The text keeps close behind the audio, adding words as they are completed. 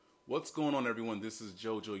What's going on, everyone? This is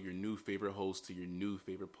JoJo, your new favorite host to your new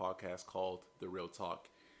favorite podcast called The Real Talk.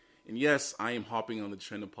 And yes, I am hopping on the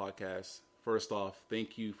trend of podcasts. First off,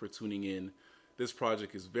 thank you for tuning in. This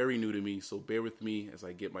project is very new to me, so bear with me as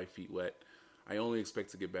I get my feet wet. I only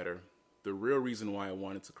expect to get better. The real reason why I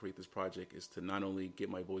wanted to create this project is to not only get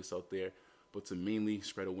my voice out there, but to mainly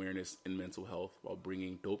spread awareness in mental health while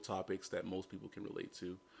bringing dope topics that most people can relate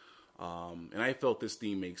to. And I felt this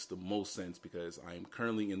theme makes the most sense because I am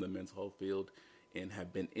currently in the mental health field and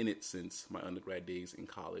have been in it since my undergrad days in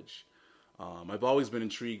college. I've always been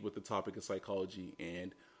intrigued with the topic of psychology,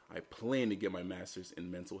 and I plan to get my master's in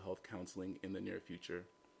mental health counseling in the near future.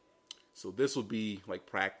 So this will be like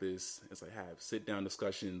practice as I have sit-down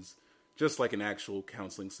discussions, just like an actual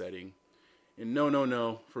counseling setting. And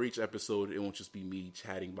no, for each episode, it won't just be me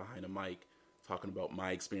chatting behind a mic, talking about my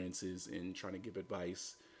experiences and trying to give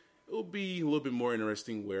advice. It'll be a little bit more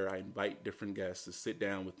interesting where I invite different guests to sit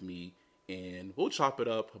down with me and we'll chop it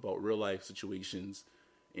up about real life situations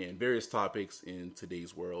and various topics in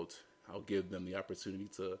today's world. I'll give them the opportunity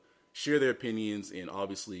to share their opinions and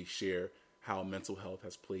obviously share how mental health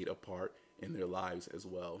has played a part in their lives as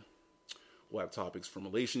well. We'll have topics from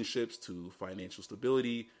relationships to financial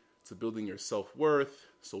stability to building your self-worth,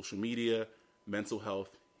 social media, mental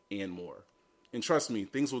health, and more. And trust me,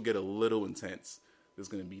 things will get a little intense. There's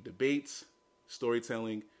going to be debates,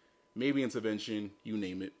 storytelling, maybe intervention, you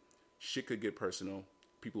name it. Shit could get personal.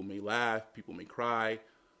 People may laugh, people may cry,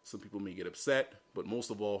 some people may get upset, but most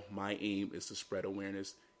of all, my aim is to spread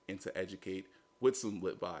awareness and to educate with some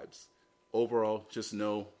lit vibes. Overall, just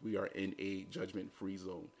know we are in a judgment-free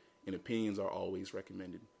zone, and opinions are always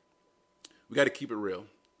recommended. We got to keep it real.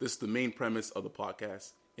 This is the main premise of the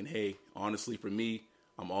podcast, and hey, honestly, for me,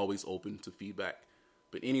 I'm always open to feedback.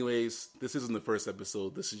 But anyways, this isn't the first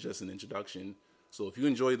episode. This is just an introduction. So if you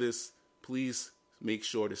enjoy this, please make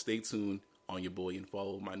sure to stay tuned on your boy and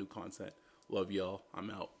follow my new content. Love y'all. I'm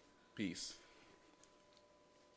out. Peace.